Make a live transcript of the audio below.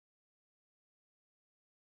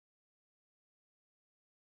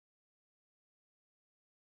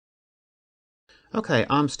Okay,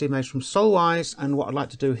 I'm Steve Mace from Solwise, and what I'd like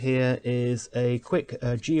to do here is a quick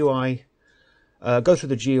GUI, go through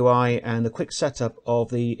the GUI and the quick setup of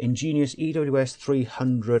the EnGenius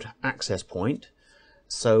EWS300 access point.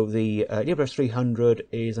 So the EWS300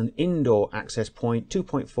 is an indoor access point,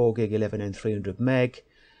 2.4 gig 11N 300 meg,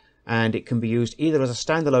 and it can be used either as a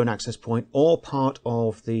standalone access point or part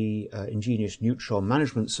of the EnGenius Neutron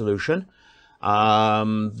management solution.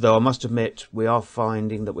 Though I must admit we are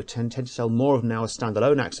finding that we tend to sell more of them now as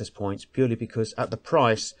standalone access points, purely because at the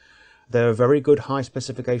price they're a very good high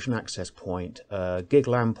specification access point, gig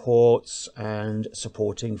LAN ports and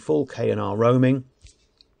supporting full K&R roaming,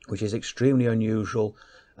 which is extremely unusual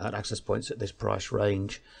at access points at this price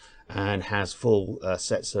range, and has full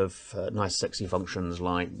sets of nice sexy functions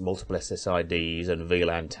like multiple SSIDs and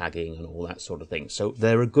VLAN tagging and all that sort of thing. So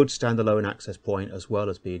they're a good standalone access point as well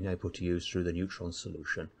as being able to use through the Neutron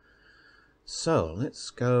solution. So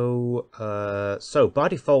let's go. So by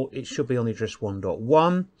default it should be on the address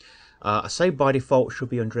 1.1. I say by default should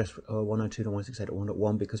be on address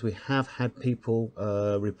 192.168.1.1 because we have had people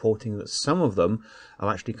reporting that some of them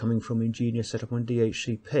are actually coming from EnGenius set up on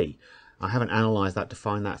DHCP. I haven't analysed that to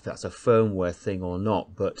find out if that's a firmware thing or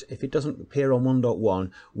not, but if it doesn't appear on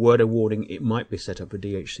 1.1, word of warning, it might be set up for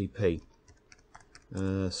DHCP.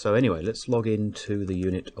 So anyway, let's log into the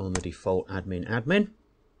unit on the default admin.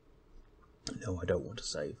 No, I don't want to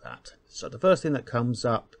save that. So the first thing that comes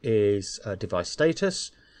up is device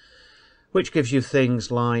status, which gives you things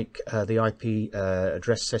like the IP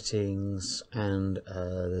address settings and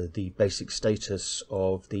the basic status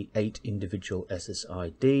of the 8 individual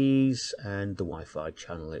SSIDs and the Wi-Fi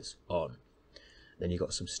channel it's on. Then you've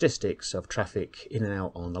got some statistics of traffic in and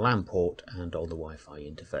out on the LAN port and on the Wi-Fi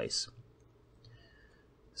interface.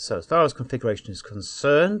 So as far as configuration is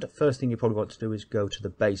concerned, the first thing you probably want to do is go to the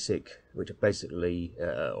basic, which basically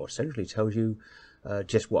or essentially tells you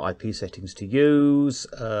just what IP settings to use.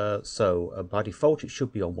 So by default it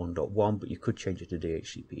should be on 1.1, but you could change it to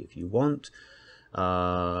DHCP if you want.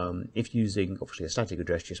 If using obviously a static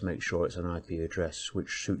address, just make sure it's an IP address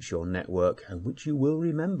which suits your network and which you will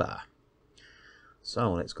remember.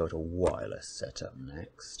 So let's go to wireless setup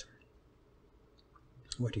next.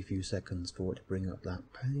 Wait a few seconds for it to bring up that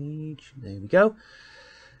page. There we go.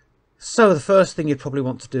 So the first thing you'd probably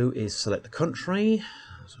want to do is select the country.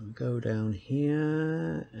 So we go down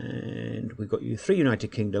here and we've got 3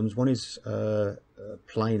 United Kingdoms. One is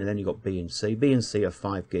plain, and then you've got B and C. B and C are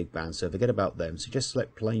 5 gig bands, so forget about them. So just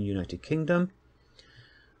select plain United Kingdom.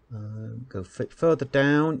 Go further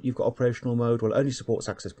down, you've got operational mode. Well, it only supports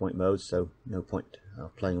access point mode, so no point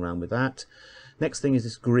playing around with that. Next thing is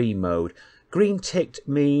this green mode. Green ticked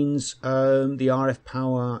means the RF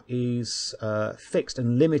power is fixed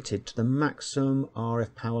and limited to the maximum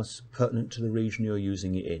RF power pertinent to the region you're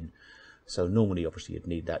using it in. So normally obviously you'd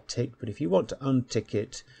need that ticked, but if you want to untick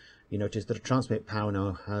it, you notice that the transmit power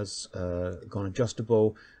now has gone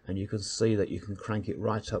adjustable, and you can see that you can crank it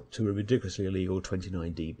right up to a ridiculously illegal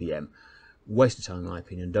 29 dBm. Waste of time in my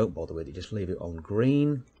opinion, don't bother with it, just leave it on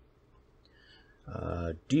green.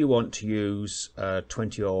 Do you want to use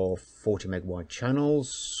 20 or 40 meg wide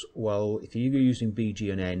channels? Well, if you're using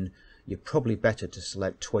BG and N, you're probably better to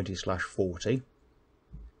select 20/40.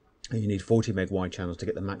 And you need 40 meg wide channels to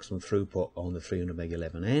get the maximum throughput on the 300 meg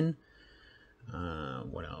 11N.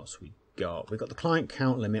 What else we got? We've got the client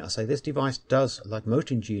count limit. I say this device does, like most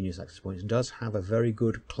EnGenius access points, does have a very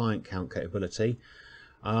good client count capability.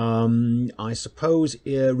 I suppose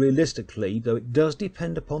realistically, though it does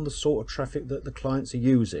depend upon the sort of traffic that the clients are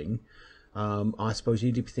using, I suppose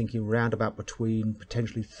you'd be thinking round about between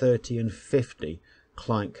potentially 30 and 50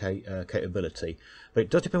 client capability. But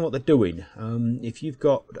it does depend what they're doing. If you've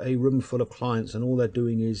got a room full of clients and all they're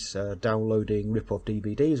doing is downloading rip-off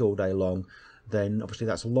DVDs all day long, then obviously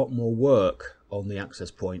that's a lot more work on the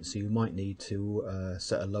access point, so you might need to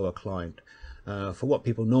set a lower client. For what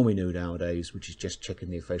people normally do nowadays, which is just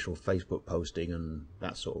checking the official Facebook posting and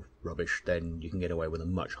that sort of rubbish, then you can get away with a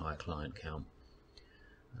much higher client count.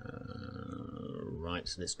 Right,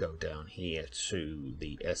 so let's go down here to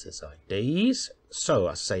the SSIDs. So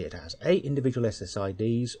I say it has 8 individual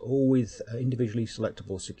SSIDs, all with individually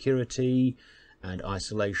selectable security and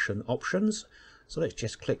isolation options. So let's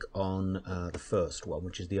just click on the first one,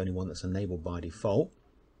 which is the only one that's enabled by default.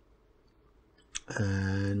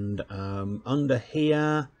 And under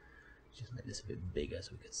here, just make this a bit bigger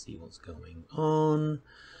so we can see what's going on.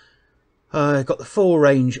 Got the full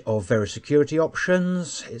range of various security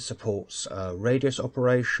options. It supports radius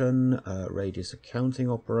operation, radius accounting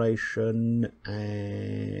operation,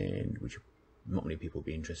 and which not many people will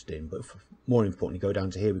be interested in. But more importantly, go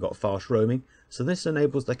down to here, we've got fast roaming. So this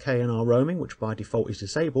enables the KNR roaming, which by default is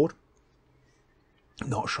disabled.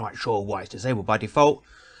 Not quite sure why it's disabled by default,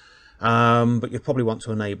 but you'd probably want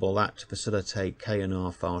to enable that to facilitate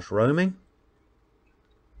KNR fast roaming.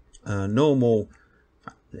 Normal,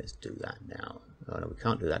 let's do that now. Oh, no, we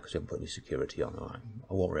can't do that because we haven't put any security on. All right,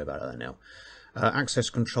 I won't worry about that now. Access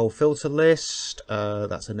control filter list,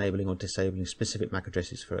 that's enabling or disabling specific MAC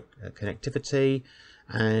addresses for connectivity.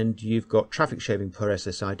 And you've got traffic shaving per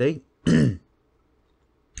SSID.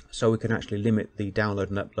 So we can actually limit the download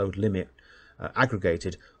and upload limit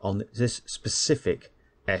aggregated on this specific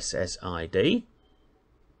SSID.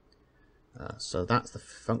 So that's the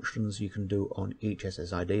functions you can do on each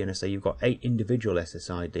SSID. And I say you've got 8 individual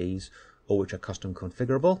SSIDs, all which are custom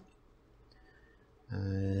configurable.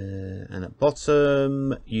 And at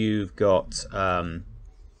bottom you've got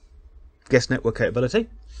guest network capability.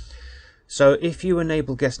 So if you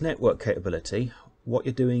enable guest network capability, what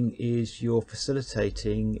you're doing is you're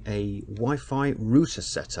facilitating a Wi-Fi router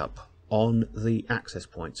setup on the access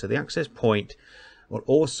point. So the access point will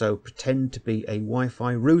also pretend to be a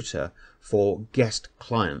Wi-Fi router for guest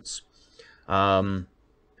clients.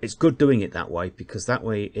 It's good doing it that way because that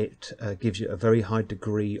way it gives you a very high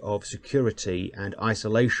degree of security and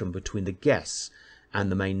isolation between the guests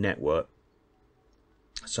and the main network.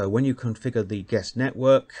 So when you configure the guest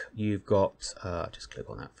network, you've got, just click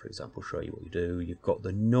on that for example, show you what you do. You've got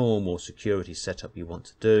the normal security setup you want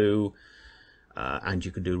to do. And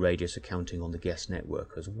you can do radius accounting on the guest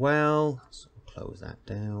network as well. So we'll close that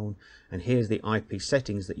down. And here's the IP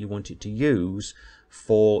settings that you want it to use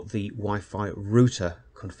for the Wi-Fi router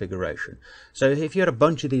configuration. So if you had a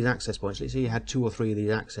bunch of these access points, let's say you had 2 or 3 of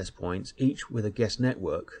these access points, each with a guest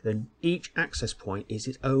network, then each access point is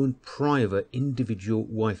its own private individual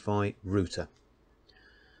Wi-Fi router.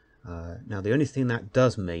 Now the only thing that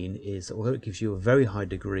does mean is that although it gives you a very high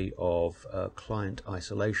degree of client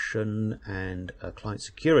isolation and client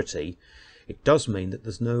security, it does mean that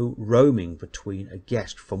there's no roaming between a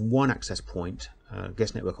guest from one access point,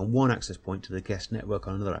 guest network on one access point, to the guest network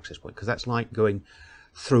on another access point, because that's like going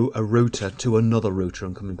through a router to another router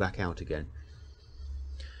and coming back out again.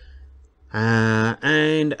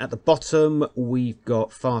 And at the bottom we've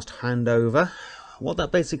got fast handover. What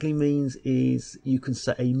that basically means is you can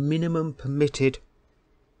set a minimum permitted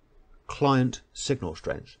client signal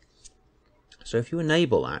strength. So if you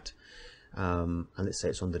enable that, and let's say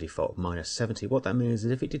it's on the default -70, what that means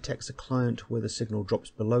is if it detects a client where the signal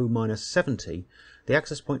drops below -70, the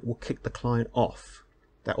access point will kick the client off.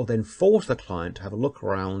 That will then force the client to have a look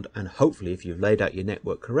around, and hopefully if you've laid out your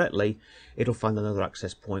network correctly, it'll find another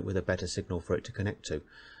access point with a better signal for it to connect to.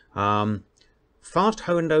 Fast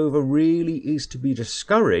handover really is to be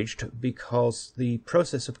discouraged because the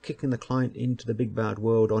process of kicking the client into the big bad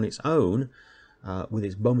world on its own, with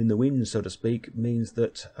its bum in the wind, so to speak, means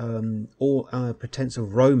that all pretense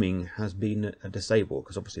of roaming has been disabled,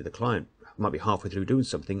 because obviously the client might be halfway through doing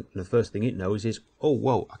something and the first thing it knows is, oh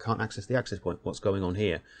whoa, I can't access the access point, what's going on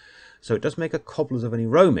here? So it does make a cobblers of any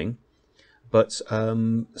roaming. But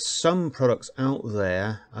some products out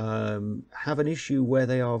there have an issue where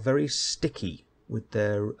they are very sticky with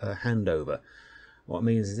their handover. What it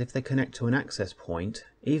means is if they connect to an access point,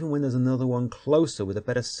 even when there's another one closer with a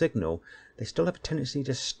better signal, they still have a tendency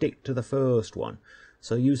to stick to the first one.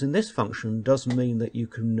 So using this function does mean that you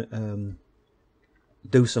can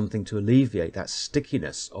do something to alleviate that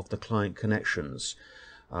stickiness of the client connections.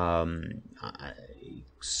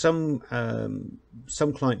 Some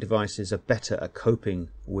client devices are better at coping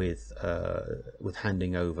with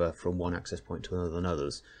handing over from one access point to another than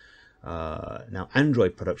others. Now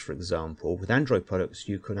Android products, for example, with Android products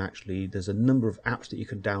you can actually, there's a number of apps that you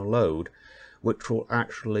can download which will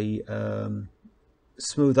actually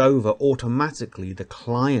smooth over automatically the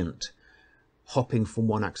client hopping from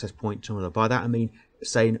one access point to another. By that I mean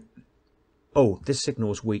saying, oh, this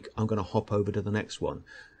signal is weak, I'm going to hop over to the next one.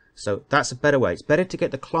 So that's a better way. It's better to get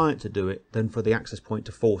the client to do it than for the access point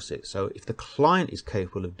to force it. So if the client is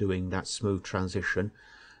capable of doing that smooth transition,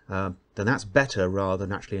 then that's better rather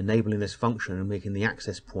than actually enabling this function and making the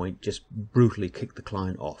access point just brutally kick the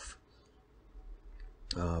client off.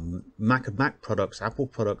 Mac products, Apple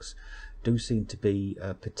products do seem to be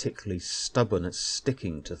particularly stubborn at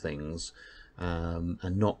sticking to things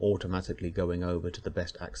and not automatically going over to the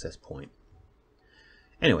best access point.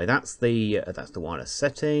 Anyway, that's the wireless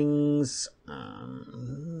settings.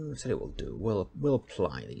 So it will do. We'll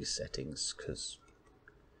apply these settings because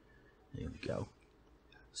there we go.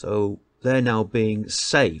 So they're now being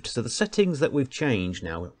saved. So the settings that we've changed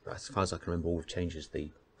now, as far as I can remember, all we've changed is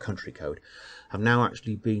the country code, have now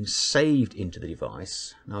actually been saved into the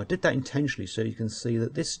device. Now I did that intentionally so you can see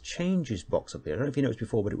that this changes box up here, I don't know if you noticed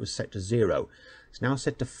before, but it was set to 0. It's now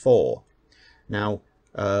set to 4. Now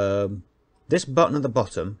this button at the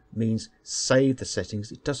bottom means save the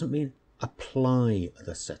settings. It doesn't mean apply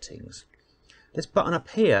the settings. This button up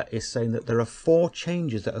here is saying that there are 4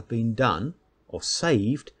 changes that have been done or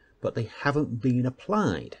saved, but they haven't been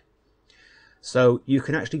applied. So you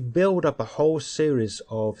can actually build up a whole series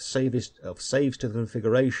of saves to the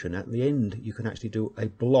configuration. At the end, you can actually do a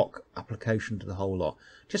block application to the whole lot.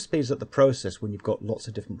 Just speeds up the process when you've got lots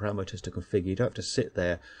of different parameters to configure. You don't have to sit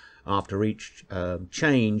there after each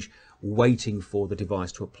change waiting for the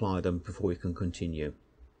device to apply them before you can continue.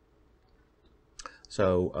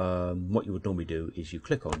 So what you would normally do is you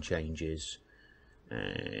click on changes,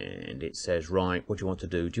 and it says, right, what do you want to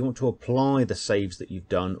do? Do you want to apply the saves that you've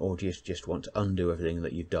done, or do you just want to undo everything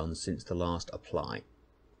that you've done since the last apply?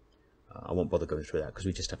 I won't bother going through that because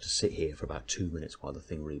we just have to sit here for about 2 minutes while the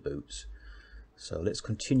thing reboots. So let's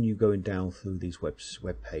continue going down through these web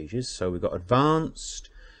pages. So we've got advanced.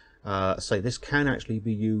 So this can actually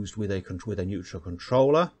be used with a neutral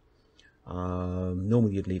controller.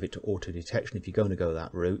 Normally you'd leave it to auto detection if you're going to go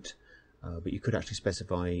that route. But you could actually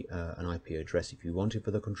specify an IP address if you wanted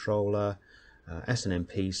for the controller,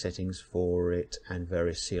 SNMP settings for it, and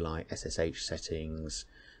various CLI SSH settings.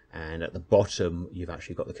 And at the bottom, you've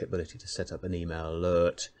actually got the capability to set up an email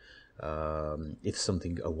alert if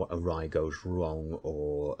something awry goes wrong,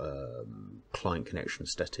 or client connection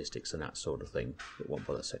statistics and that sort of thing. But won't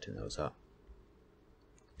bother setting those up.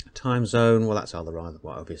 Time zone, well, that's either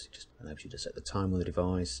obviously just enables you to set the time on the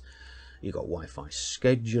device. You've got Wi-Fi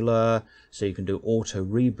scheduler, so you can do auto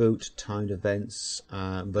reboot, timed events,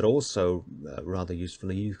 but also rather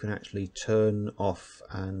usefully, you can actually turn off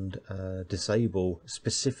and disable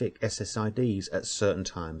specific SSIDs at certain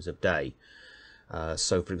times of day.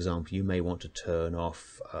 So for example, you may want to turn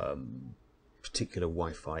off particular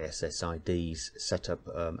Wi-Fi SSIDs set up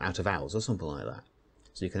out of hours or something like that.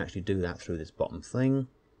 So you can actually do that through this bottom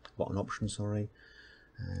option, sorry.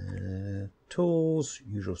 Tools,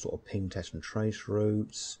 usual sort of ping, test and trace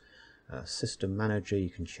routes. System manager, you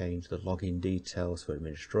can change the login details for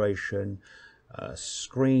administration.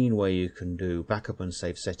 Screen, where you can do backup and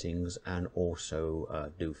save settings and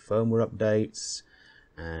also do firmware updates.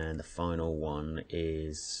 And the final one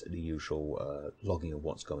is the usual logging of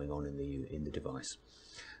what's going on in the device.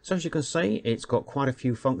 So as you can see, it's got quite a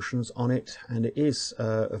few functions on it, and it is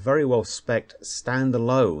a very well spec'd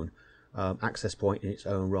standalone access point in its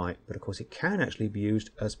own right, but of course it can actually be used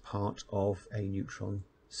as part of a Neutron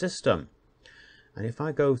system. And if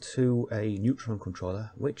I go to a Neutron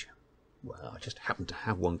controller, which, well, I just happen to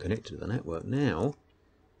have one connected to the network now,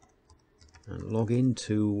 and log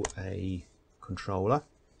into a controller,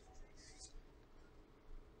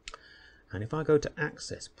 and if I go to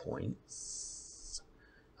access points,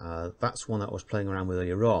 that's one that I was playing around with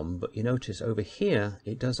earlier on, but you notice over here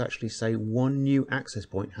it does actually say one new access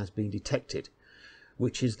point has been detected,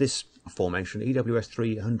 which is this aforementioned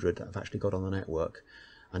EWS300 that I've actually got on the network.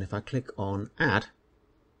 And if I click on add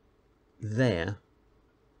there,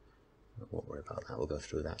 I won't worry about that, we'll go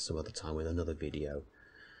through that some other time with another video.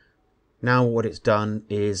 Now what it's done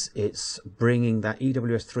is it's bringing that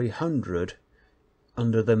EWS300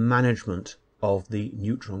 under the management of the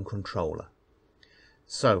Neutron controller.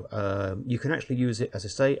 So you can actually use it, as I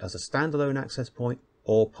say, as a standalone access point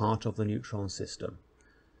or part of the Neutron system.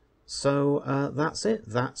 So that's it.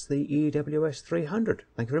 That's the EWS300.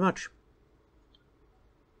 Thank you very much.